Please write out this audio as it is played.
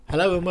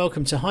Hello and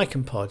welcome to Hike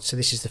and Pod. So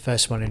this is the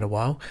first one in a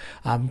while.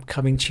 I'm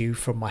coming to you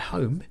from my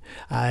home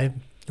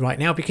right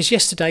now because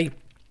yesterday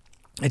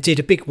I did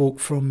a big walk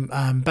from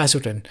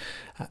Basildon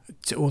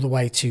all the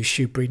way to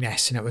Shoebury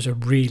Ness, and it was a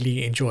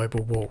really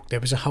enjoyable walk. There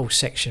was a whole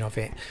section of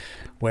it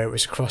where it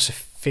was across a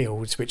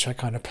fields, which I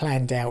kind of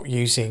planned out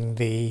using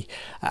the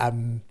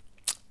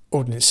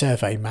Ordnance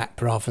Survey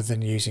map rather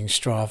than using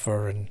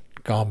Strava and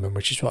Garmin,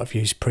 which is what I've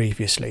used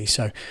previously.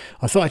 So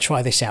I thought I'd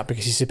try this out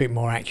because it's a bit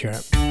more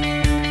accurate.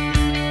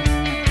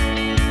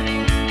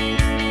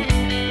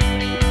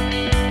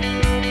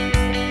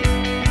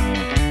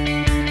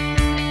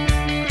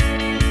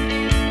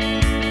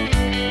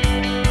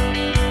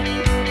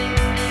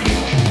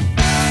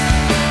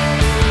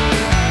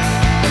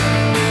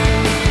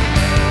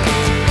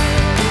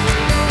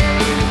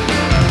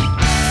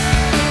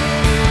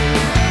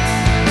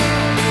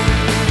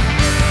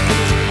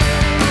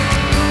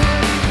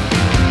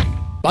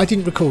 I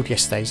didn't record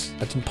yesterday's,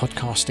 I didn't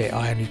podcast it,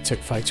 I only took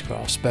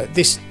photographs, but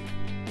this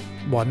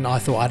one I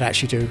thought I'd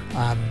actually do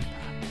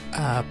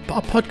a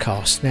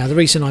podcast. Now the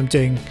reason I'm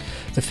doing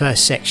the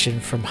first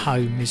section from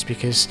home is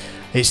because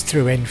it's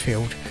through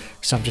Enfield,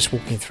 so I'm just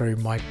walking through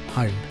my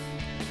home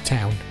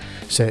town,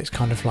 so it's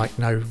kind of like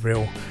no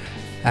real,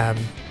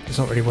 it's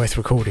not really worth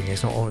recording,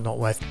 it's not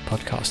worth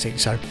podcasting,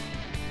 so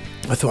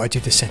I thought I'd do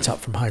the setup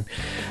from home.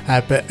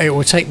 But it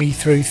will take me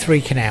through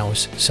 3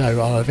 canals, so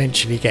I'll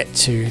eventually get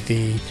to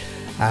the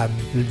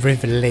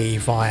River Lee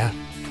via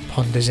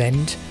Ponders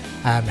End,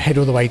 head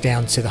all the way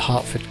down to the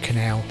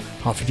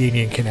Hertford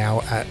Union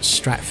Canal at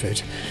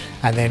Stratford,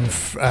 and then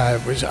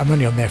I'm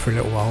only on there for a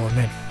little while, and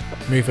then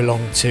move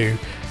along to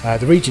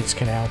the Regent's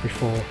Canal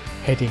before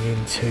heading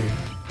into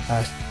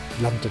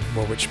London,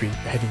 which will be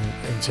heading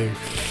into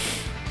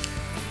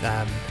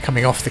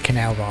coming off the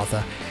canal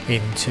rather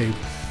into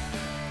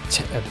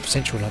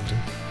central London,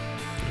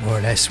 more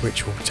or less,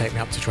 which will take me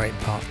up to Drayton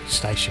Park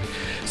Station.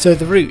 So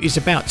the route is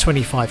about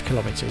 25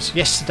 kilometres.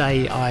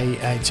 Yesterday,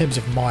 in terms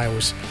of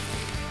miles,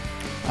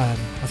 I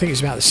think it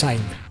was about the same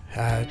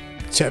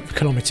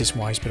kilometres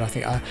wise, but I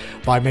think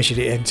I measured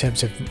it in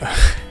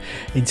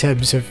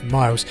terms of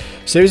miles.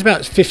 So it was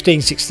about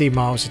 16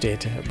 miles I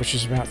did, which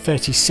was about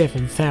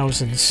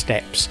 37,000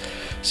 steps.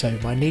 So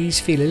my knees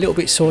feel a little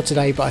bit sore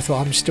today, but I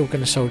thought I'm still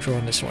going to soldier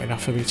on. It's not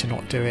enough for me to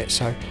not do it,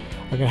 so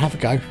I'm going to have a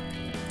go,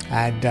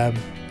 and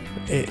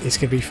it's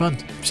going to be fun.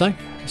 So,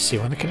 see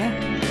you on the canal.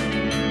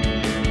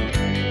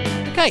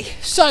 Okay,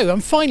 so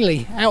I'm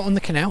finally out on the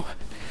canal,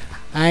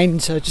 and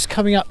just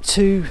coming up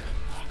to,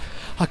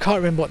 I can't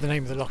remember what the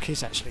name of the lock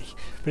is actually,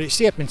 but it's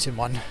the Edmonton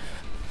one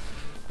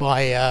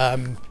by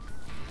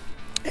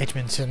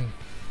Edmonton,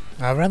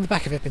 around the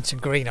back of Edmonton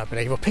Green, I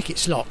believe, or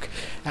Pickett's Lock.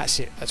 That's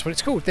it, that's what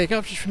it's called. There you go,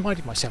 I've just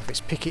reminded myself,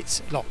 it's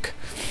Pickett's Lock.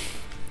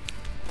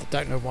 I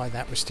don't know why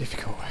that was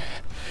difficult.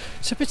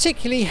 So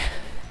particularly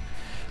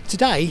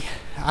today,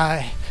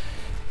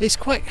 it's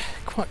quite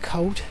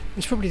cold.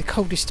 It's probably the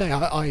coldest day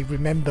I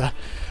remember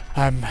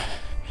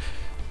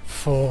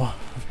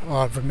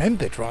I've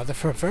remembered rather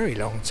for a very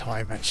long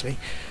time actually.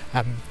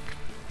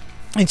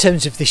 In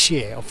terms of this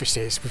year,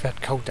 obviously we've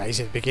had cold days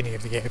at the beginning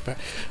of the year, but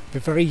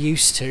we're very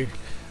used to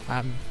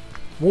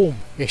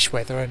warm-ish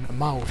weather and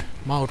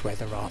mild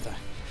weather rather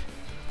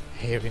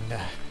here in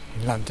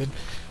London,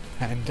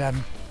 and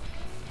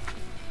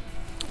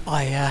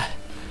I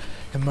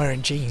am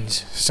wearing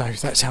jeans, so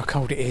that's how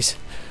cold it is.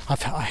 I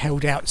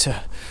held out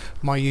to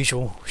my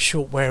usual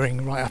short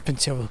wearing right up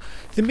until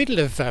the middle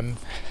of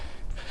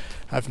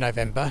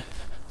November,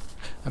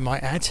 I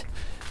might add.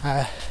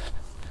 I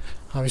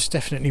was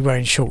definitely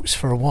wearing shorts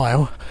for a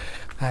while,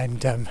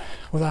 and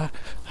I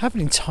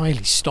haven't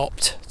entirely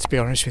stopped, to be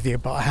honest with you,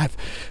 but I have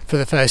for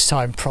the first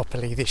time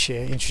properly this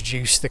year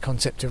introduced the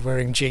concept of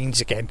wearing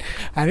jeans again,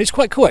 and it's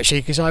quite cool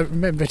actually, because I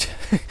remembered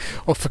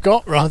or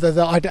forgot rather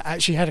that I'd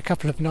actually had a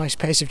couple of nice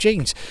pairs of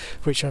jeans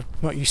which I'm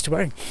not used to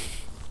wearing.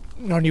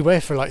 I only wear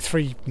for like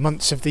 3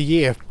 months of the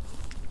year,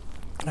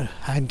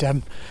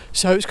 and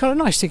so it's kind of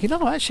nice thinking,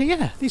 oh actually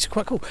yeah, these are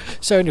quite cool.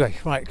 So anyway,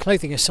 right,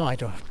 clothing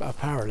aside, or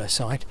apparel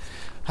aside,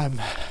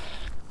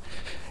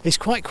 it's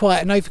quite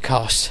quiet and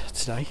overcast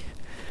today,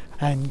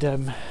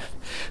 and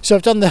so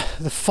I've done the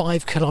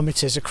 5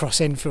 kilometres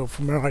across Enfield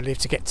from where I live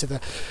to get to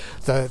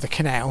the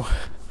canal,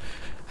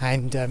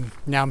 and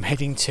now I'm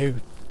heading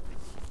to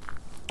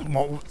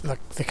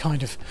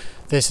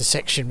there's a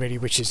section really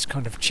which is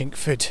kind of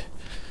Chinkford,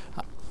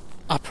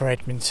 Upper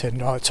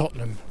Edmonton, or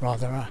Tottenham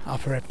rather,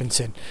 Upper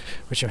Edmonton,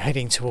 which I'm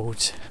heading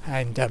towards,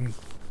 and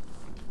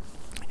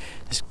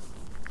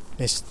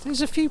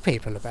there's a few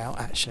people about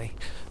actually,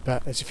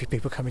 but there's a few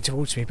people coming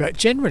towards me, but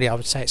generally I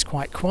would say it's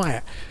quite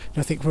quiet, and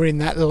I think we're in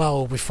that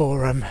lull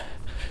before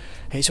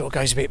it sort of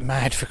goes a bit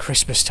mad for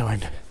Christmas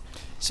time.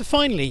 So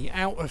finally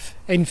out of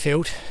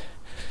Enfield,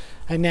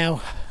 and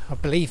now I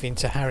believe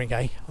into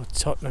Harringay or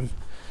Tottenham,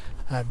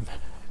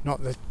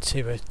 not the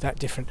two are that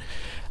different,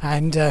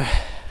 and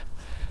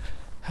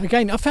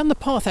again I found the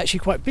path actually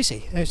quite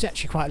busy. There's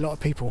actually quite a lot of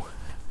people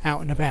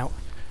out and about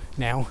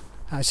now,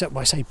 So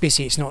when I say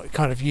busy, it's not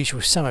kind of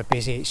usual summer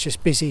busy, it's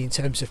just busy in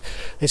terms of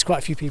there's quite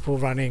a few people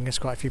running, there's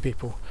quite a few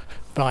people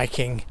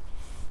biking,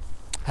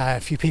 a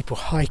few people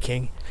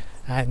hiking,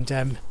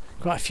 and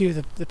quite a few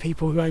of the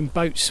people who own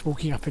boats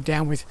walking up and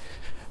down with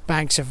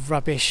bags of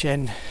rubbish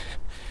and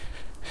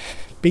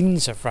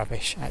bins of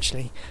rubbish,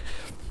 actually,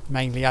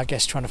 mainly I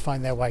guess trying to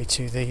find their way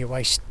to the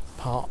waste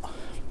part.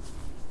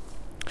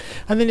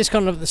 And then there's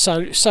kind of the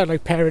solo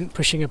parent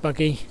pushing a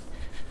buggy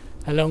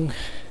along,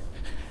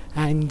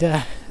 and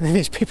then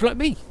there's people like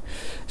me.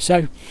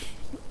 So,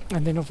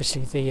 and then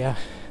obviously the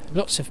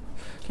lots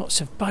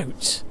of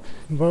boats,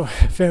 well,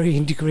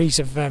 varying degrees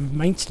of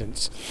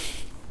maintenance.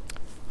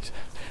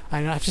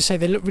 And I have to say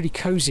they look really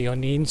cosy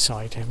on the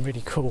inside and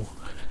really cool.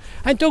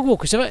 And dog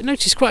walkers, I've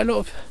noticed quite a lot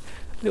of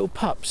little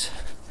pups.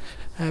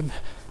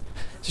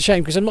 It's a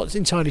shame because I'm not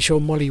entirely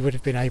sure Molly would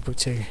have been able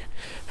to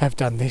have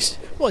done this.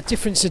 What a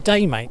difference a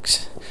day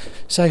makes.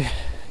 So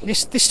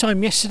this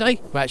time yesterday,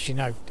 I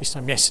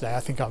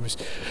think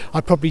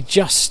I probably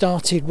just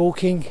started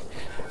walking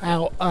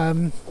out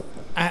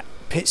at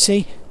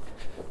Pitsea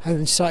and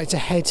then started to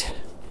head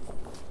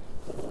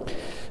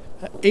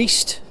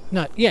east.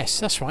 No, yes,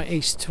 that's right,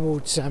 east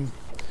towards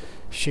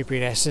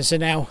Shoebury-Ness. And so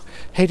now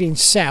heading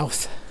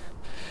south,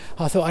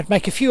 I thought I'd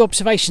make a few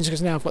observations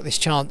because now I've got this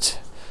chance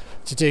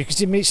to do,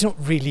 because it's not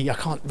really, I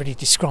can't really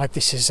describe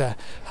this as a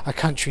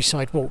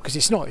countryside walk, because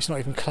it's not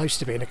even close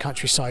to being a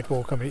countryside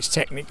walk. I mean, it's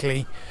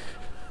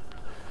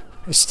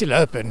still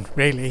urban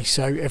really,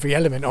 so every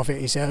element of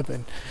it is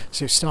urban.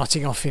 So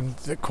starting off in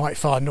quite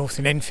far north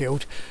in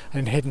Enfield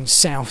and heading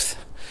south,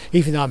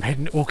 even though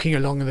I'm walking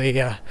along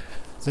the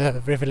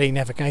River Lee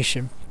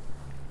navigation,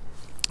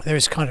 there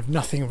is kind of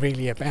nothing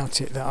really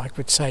about it that I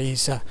would say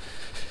is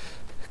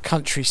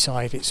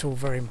countryside. It's all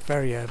very,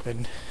 very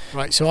urban.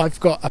 Right, so I've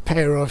got a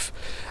pair of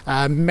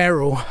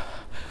Merrill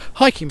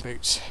hiking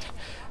boots,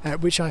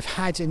 which I've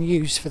had and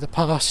used for the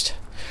past,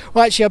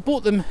 well actually I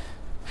bought them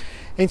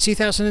in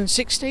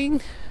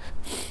 2016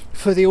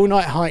 for the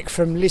all-night hike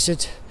from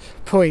Lizard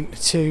Point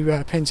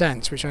to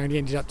Penzance, which I only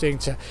ended up doing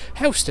to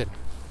Helston.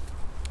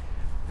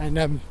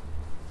 And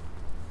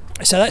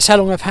so that's how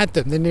long I've had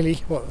them. They're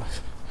nearly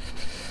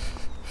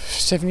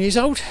 7 years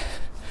old.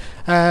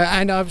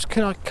 And I was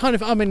kind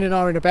of umming and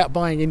ahhing about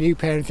buying a new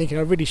pair and thinking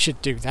I really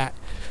should do that,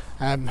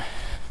 and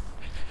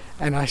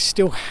I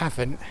still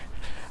haven't.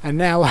 And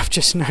now I've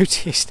just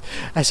noticed,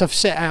 as I've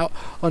set out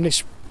on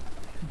this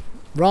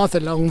rather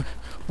long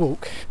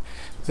walk,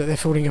 that they're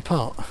falling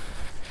apart,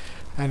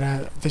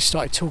 and they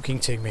started talking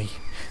to me.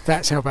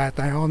 That's how bad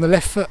they are. On the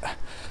left foot,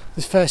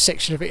 the first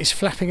section of it is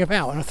flapping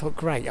about, and I thought,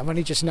 great, I've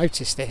only just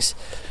noticed this,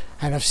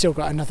 and I've still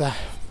got another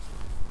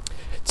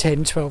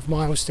 10-12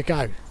 miles to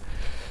go.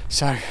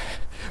 So,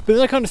 but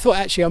then I kind of thought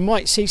actually I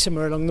might see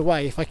somewhere along the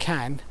way if I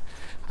can,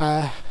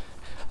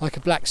 like a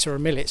Blacks or a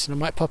Millets, and I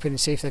might pop in and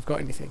see if they've got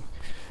anything,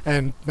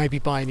 and maybe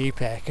buy a new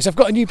pair, because I've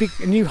got a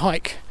new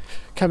hike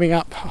coming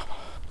up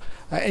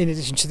in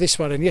addition to this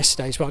one and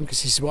yesterday's one,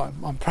 because this is what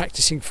I'm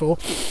practicing for,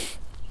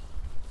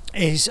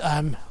 is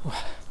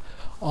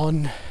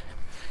on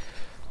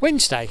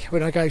Wednesday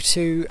when I go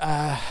to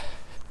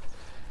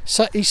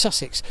East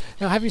Sussex.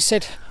 Now, having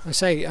said,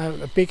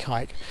 a big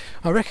hike,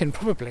 I reckon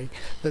probably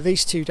that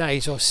these 2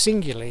 days, or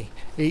singularly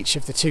each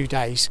of the 2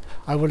 days,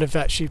 I will have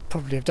actually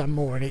probably have done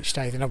more in each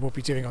day than I will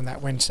be doing on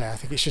that Wednesday. I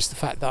think it's just the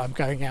fact that I'm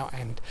going out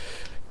and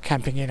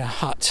camping in a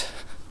hut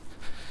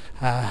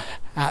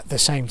at the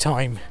same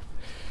time.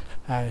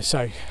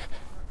 So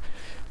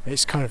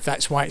it's kind of,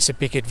 that's why it's a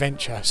big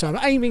adventure. So I'm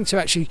aiming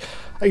to actually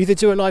either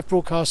do a live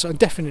broadcast or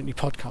definitely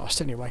podcast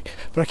anyway.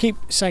 But I keep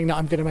saying that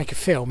I'm going to make a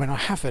film, and I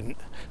haven't.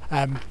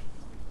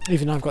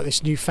 Even though I've got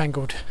this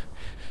newfangled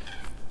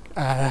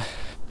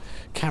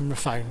camera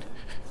phone,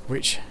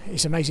 which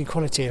is amazing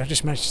quality, and I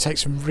just managed to take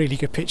some really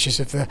good pictures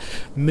of the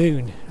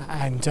moon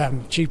and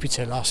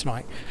Jupiter last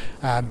night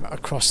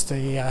across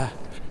the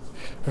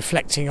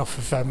reflecting off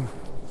of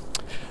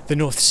the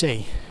North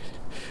Sea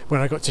when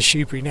I got to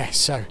Shoebury-Ness.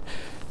 So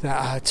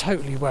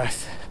totally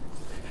worth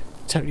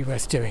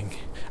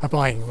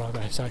buying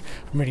rather. So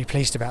I'm really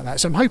pleased about that.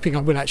 So I'm hoping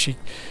I will actually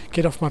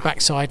get off my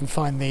backside and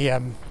find the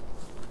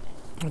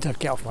I don't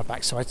get off my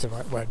backside's the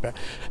right word, but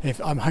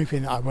I'm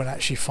hoping that I will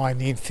actually find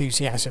the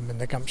enthusiasm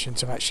and the gumption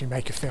to actually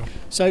make a film.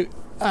 So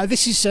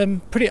this is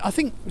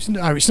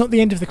it's not the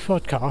end of the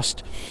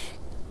podcast,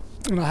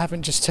 and I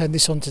haven't just turned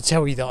this on to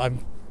tell you that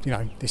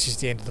this is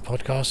the end of the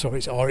podcast,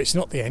 or it's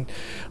not the end.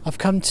 I've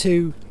come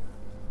to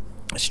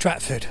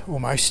Stratford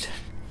almost,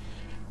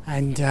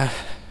 and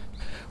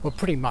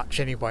pretty much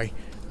anyway.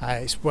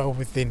 It's well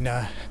within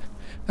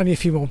only a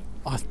few more,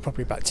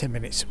 probably about 10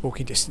 minutes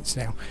walking distance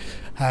now.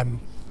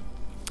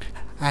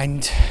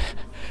 And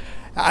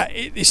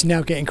it's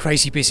now getting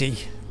crazy busy.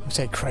 I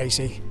say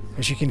crazy,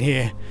 as you can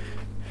hear.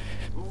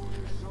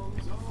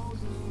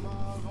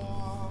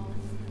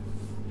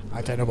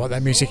 I don't know what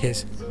that music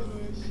is,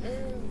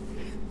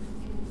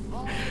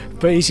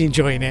 but he's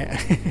enjoying it.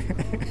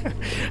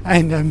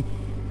 And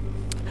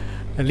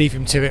I leave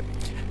him to it.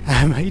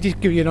 He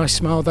did give you a nice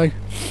smile though.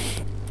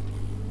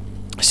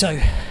 So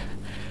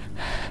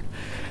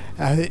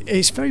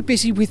It's very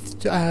busy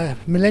with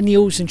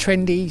millennials and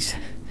trendies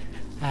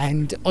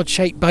and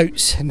odd-shaped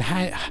boats and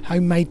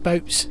homemade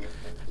boats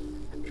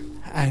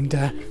and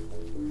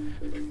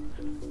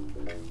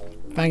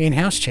banging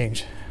house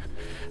tunes.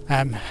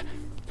 But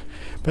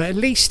at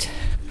least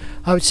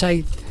I would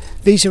say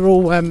these are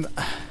all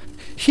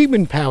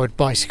human-powered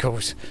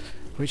bicycles,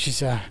 which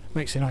is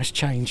makes a nice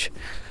change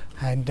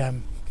and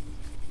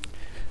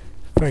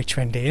very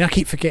trendy. And I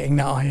keep forgetting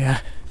that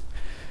I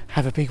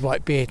have a big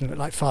white beard and look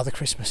like Father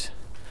Christmas.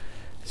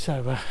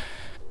 So,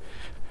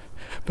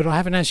 but I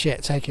haven't as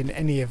yet taken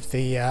any of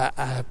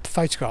the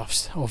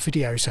photographs or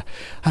videos.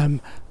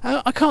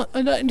 I can't,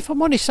 and if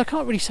I'm honest, I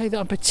can't really say that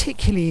I'm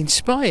particularly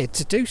inspired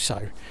to do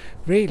so.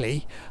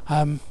 Really,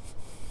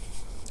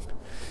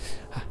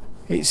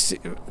 it's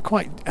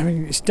quite. I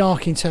mean, it's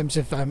dark in terms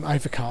of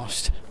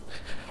overcast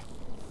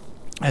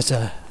as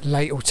a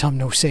late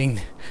autumnal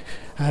scene.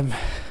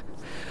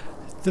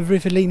 The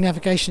River Lee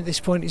navigation at this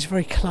point is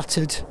very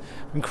cluttered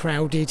and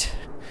crowded.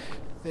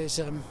 There's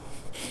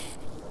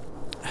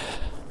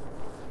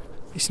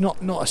it's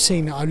not a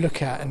scene that I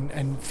look at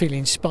and feel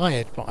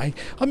inspired by.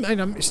 I mean,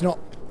 it's not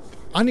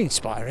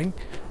uninspiring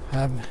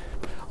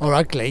or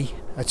ugly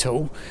at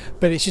all,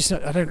 but it's just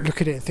not, I don't look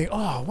at it and think,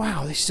 oh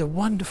wow, this is a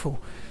wonderful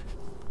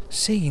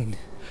scene.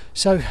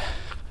 So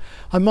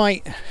I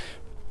might,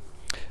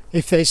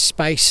 if there's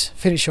space,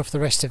 finish off the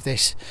rest of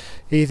this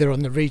either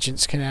on the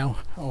Regent's Canal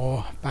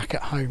or back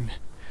at home,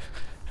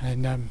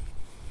 and I'm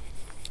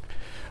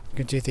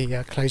going to do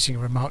the closing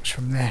remarks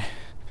from there.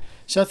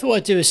 So I thought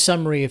I'd do a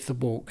summary of the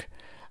walk,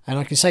 and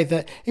I can say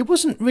that it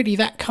wasn't really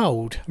that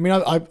cold. I mean,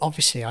 I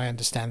obviously I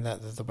understand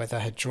that the weather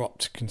had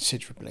dropped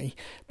considerably,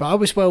 but I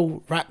was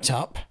well wrapped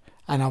up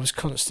and I was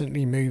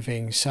constantly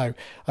moving, so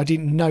I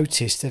didn't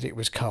notice that it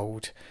was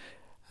cold.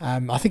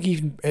 I think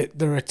even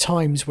there are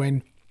times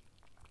when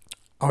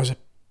I was a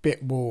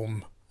bit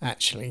warm,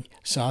 actually,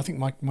 so I think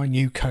my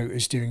new coat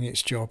is doing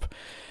its job.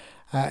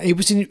 It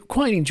was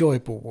quite an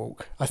enjoyable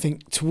walk. I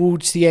think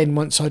towards the end,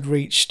 once I'd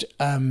reached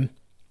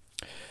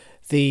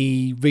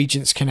the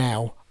Regent's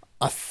Canal,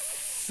 I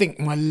think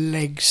my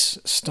legs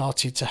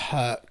started to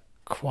hurt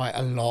quite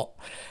a lot,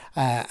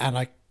 and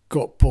I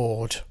got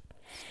bored.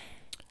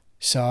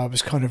 So I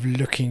was kind of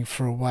looking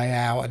for a way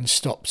out and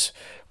stopped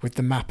with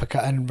the map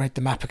and read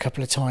the map a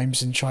couple of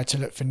times and tried to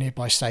look for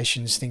nearby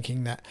stations,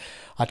 thinking that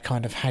I'd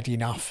kind of had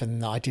enough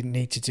and that I didn't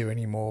need to do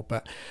any more.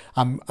 But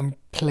I'm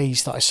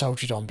pleased that I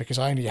soldiered on, because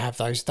I only have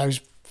those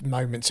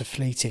moments are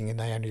fleeting and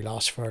they only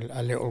last for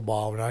a little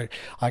while. And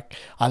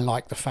I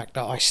like the fact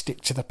that I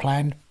stick to the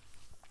plan,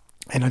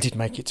 and I did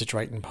make it to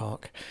Drayton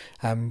Park.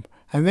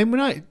 And then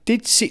when I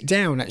did sit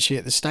down actually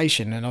at the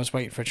station and I was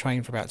waiting for a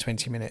train for about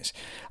 20 minutes,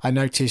 I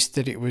noticed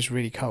that it was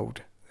really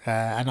cold.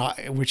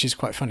 Which is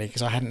quite funny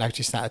because I hadn't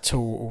noticed that at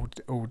all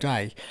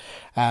day.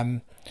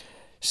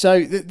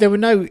 So there were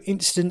no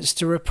incidents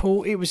to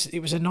report. It was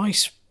a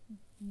nice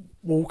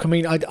walk. I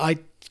mean, I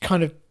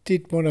kind of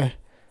did want to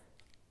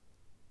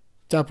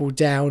double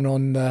down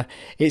on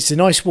it's a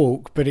nice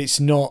walk, but it's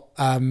not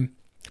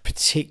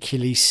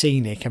particularly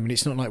scenic. I mean,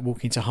 it's not like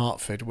walking to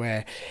Hertford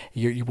where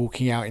you're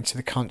walking out into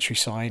the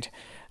countryside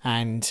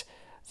and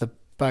the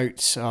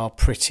boats are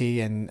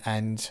pretty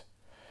and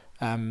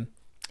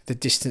the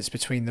distance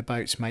between the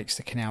boats makes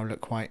the canal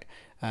look quite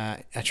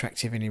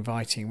attractive and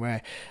inviting,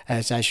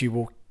 whereas as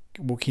you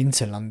walk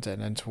into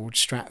London and towards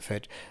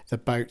Stratford, the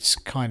boats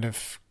kind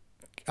of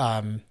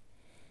are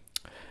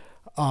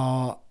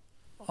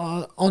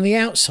on the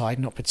outside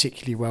not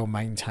particularly well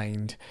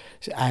maintained,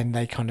 and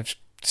they kind of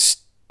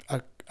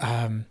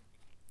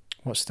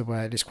what's the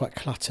word? It's quite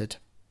cluttered.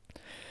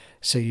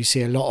 So you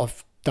see a lot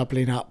of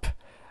doubling up.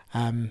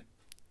 I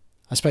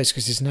suppose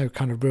because there's no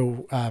kind of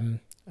real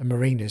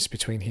marinas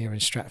between here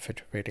and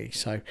Stratford, really.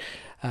 So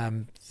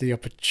the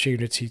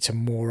opportunity to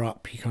moor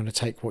up, you kind of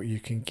take what you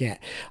can get.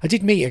 I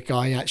did meet a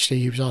guy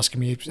actually who was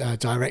asking me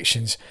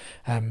directions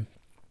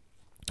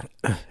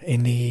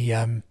in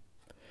the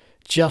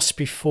just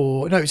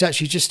before. No, it was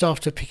actually just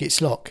after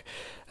Pickett's Lock.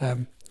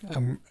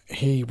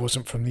 He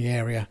wasn't from the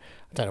area.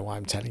 I don't know why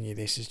I'm telling you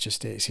this.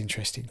 It's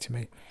interesting to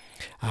me.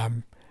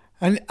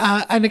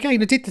 And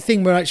again, I did the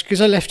thing where actually,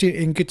 because I left it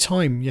in good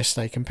time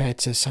yesterday compared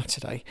to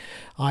Saturday,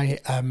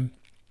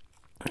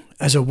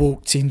 as I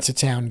walked into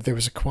town, there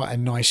was quite a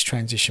nice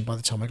transition by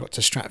the time I got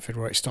to Stratford,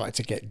 where it started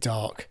to get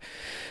dark.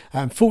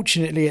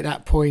 Fortunately, at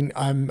that point,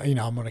 I'm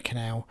on a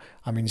canal.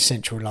 I'm in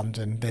central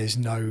London. There's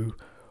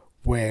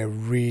nowhere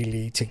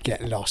really to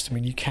get lost. I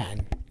mean, you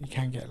can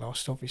get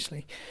lost,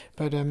 obviously,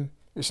 but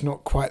it's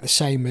not quite the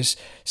same as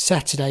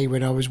Saturday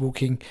when I was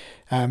walking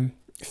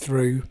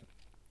through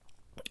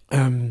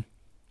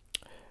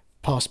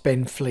past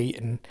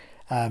Benfleet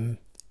and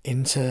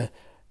into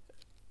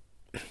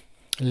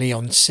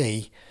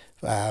Leigh-on-Sea,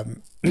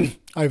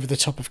 over the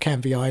top of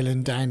Canvey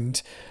Island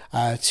and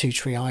Two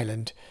Tree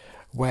Island,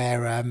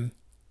 where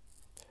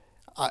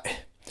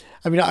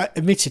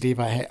admittedly, if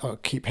I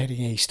keep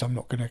heading east, I'm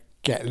not going to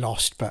get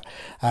lost. But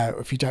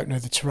if you don't know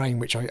the terrain,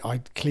 which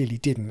I clearly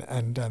didn't,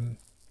 and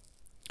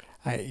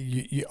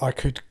I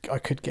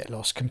could get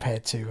lost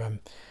compared to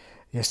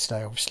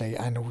yesterday, obviously,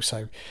 and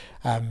also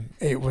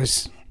it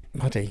was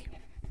muddy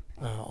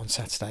on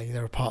Saturday.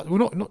 There were parts,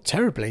 well, not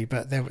terribly,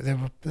 but there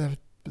were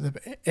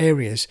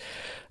areas.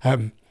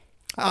 I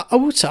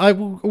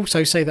will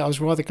also say that I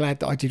was rather glad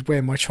that I did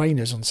wear my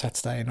trainers on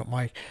Saturday and not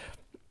my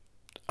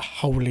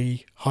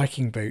holy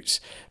hiking boots,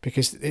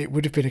 because it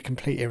would have been a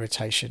complete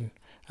irritation.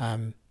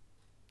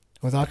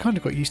 Although I kind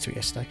of got used to it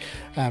yesterday.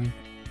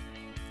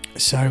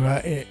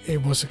 So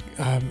it was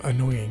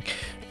annoying.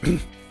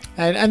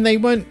 and they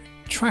weren't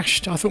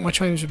trashed. I thought my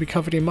trainers would be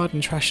covered in mud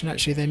and trash, and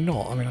actually they're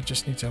not. I mean, I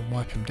just need to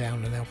wipe them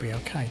down and they'll be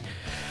okay.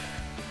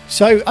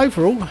 So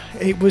overall,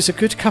 it was a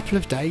good couple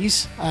of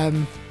days. I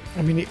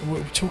mean,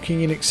 we're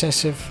talking in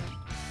excess of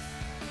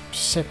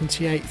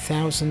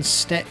 78,000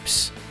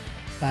 steps,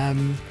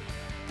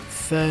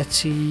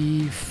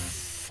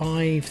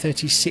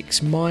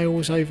 36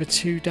 miles over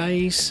 2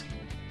 days,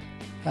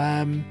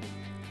 and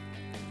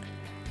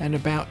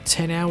about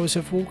 10 hours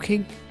of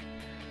walking.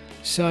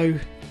 So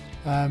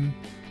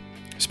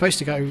supposed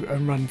to go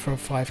and run for a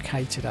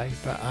 5k today,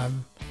 but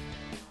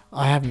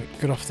I haven't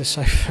got off the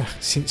sofa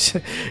since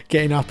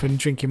getting up and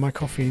drinking my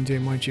coffee and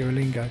doing my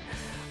Duolingo.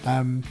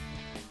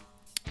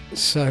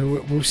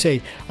 So we'll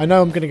see. I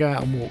know I'm going to go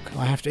out and walk.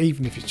 I have to,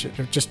 even if it's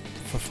just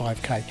for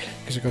 5k,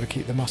 because I've got to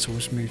keep the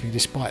muscles moving,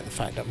 despite the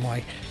fact that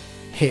my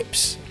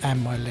hips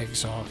and my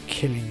legs are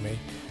killing me.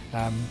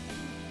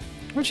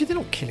 Actually, they're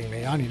not killing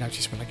me. I only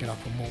notice when I get up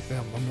and walk.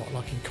 I'm not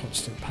like in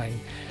constant pain.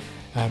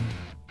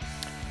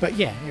 But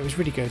yeah, it was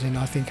really good, and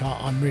I think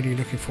I'm really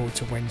looking forward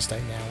to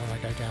Wednesday now when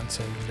I go down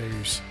to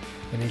Lewes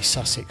in East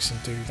Sussex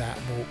and do that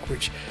walk,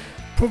 which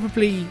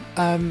probably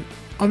I'm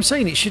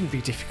saying it shouldn't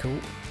be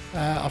difficult.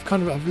 I've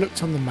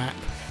looked on the map,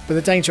 but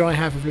the danger I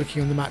have of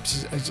looking on the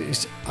maps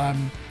is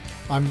I'm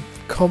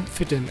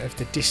confident of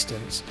the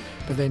distance,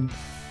 but then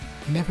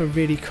never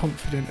really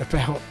confident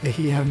about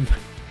the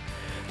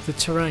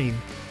terrain.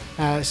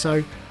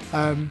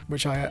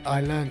 Which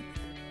I learned.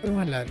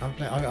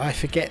 I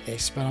forget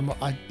this, but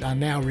I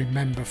now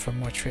remember from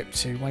my trip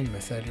to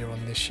Weymouth earlier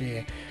on this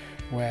year,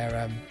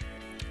 where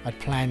I'd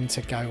planned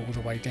to go all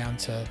the way down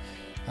to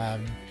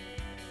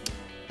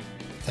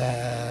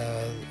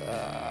the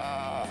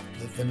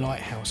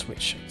lighthouse,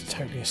 which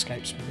totally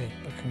escapes me.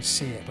 I can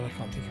see it, but I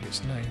can't think of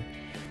its name.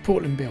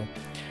 Portland Bill.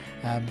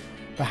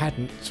 But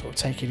hadn't sort of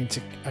taken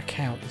into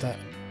account that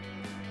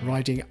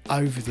riding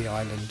over the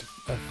island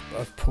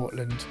of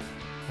Portland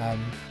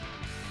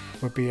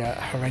would be a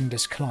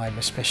horrendous climb,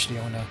 especially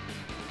on a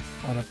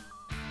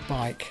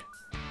bike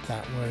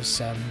that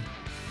was a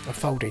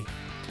foldy.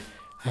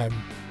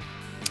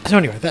 So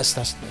anyway, that's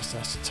totally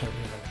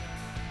irrelevant.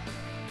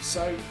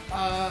 So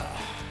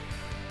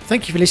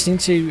thank you for listening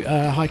to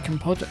Hike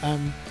and Pod,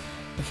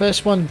 the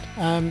first one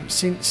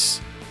since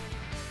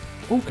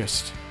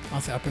August,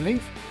 I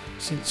believe,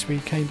 since we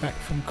came back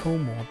from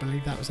Cornwall. I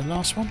believe that was the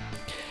last one.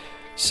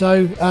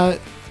 So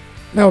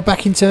now we're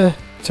back into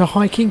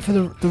hiking for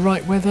the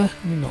right weather.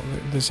 I mean, not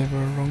that there's ever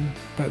a wrong,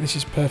 but this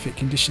is perfect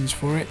conditions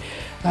for it.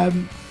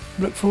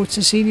 Look forward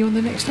to seeing you on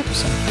the next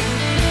episode.